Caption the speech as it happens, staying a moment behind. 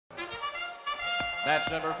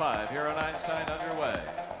Match number 5 here on Einstein underway.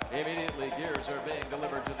 Immediately, gears are being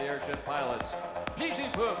delivered to the airship pilots. Fiji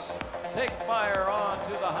poops take fire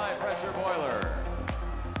onto the high-pressure boiler.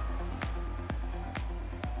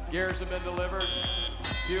 Gears have been delivered.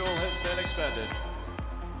 Fuel has been expended.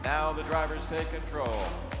 Now the drivers take control.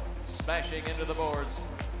 Smashing into the boards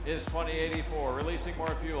is 2084, releasing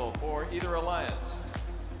more fuel for either alliance.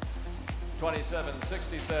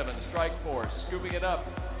 2767, Strike Force, scooping it up.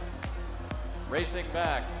 Racing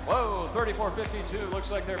back. Whoa, 3452, looks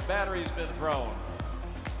like their battery's been thrown.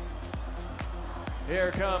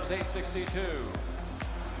 Here comes 862.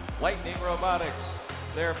 Lightning Robotics,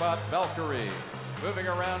 their bot Valkyrie, moving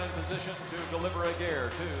around in position to deliver a gear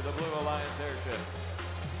to the Blue Alliance airship.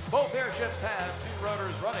 Both airships have 2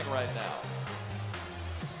 rotors running right now.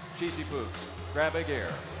 Cheesy Poops, grab a gear,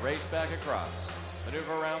 race back across,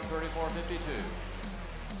 maneuver around 3452.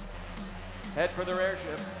 Head for their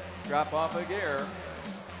airship, drop off a gear.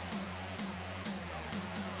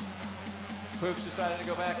 Poops decided to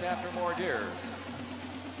go back after more gears.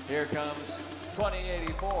 Here comes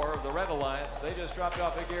 2084 of the Red Alliance. They just dropped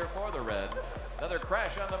off a gear for the Red. Another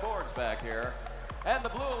crash on the boards back here. And the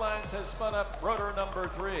Blue Alliance has spun up rotor number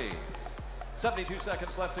 3. 72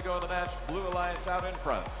 seconds left to go in the match. Blue Alliance out in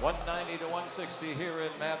front. 190 to 160 here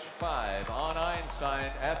in match 5 on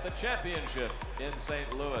Einstein at the championship in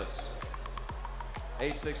St. Louis.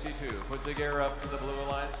 862 puts a gear up to the Blue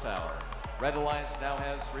Alliance tower. Red Alliance now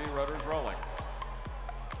has 3 rotors rolling.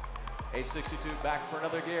 862 back for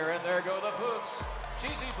another gear, and there go the Poops.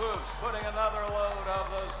 Cheesy Poops putting another load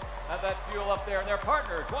of that fuel up there, and their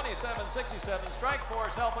partner 2767 Strike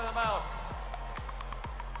Force helping them out.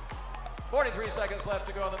 43 seconds left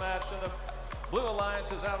to go in the match, and the Blue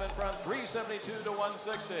Alliance is out in front, 372 to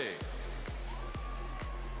 160.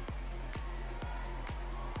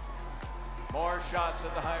 More shots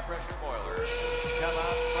at the high-pressure boiler come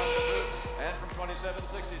out from the Poops and from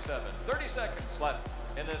 2767. 30 seconds left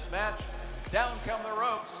in this match. Down come the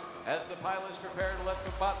ropes as the pilots prepare to let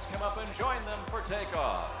the bots come up and join them for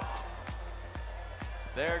takeoff.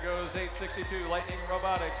 There goes 862 Lightning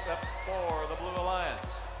Robotics up for the Blue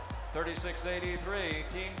Alliance. 3683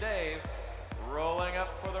 Team Dave rolling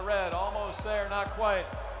up for the Red. Almost there, not quite.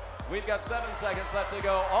 We've got 7 seconds left to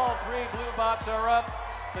go. All 3 blue bots are up.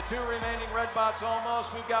 The 2 remaining red bots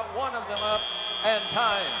almost. We've got 1 of them up, and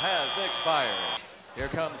time has expired. Here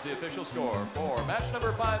comes the official score for match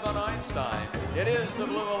number 5 on Einstein. It is the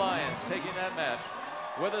Blue Alliance taking that match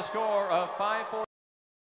with a score of 5-4.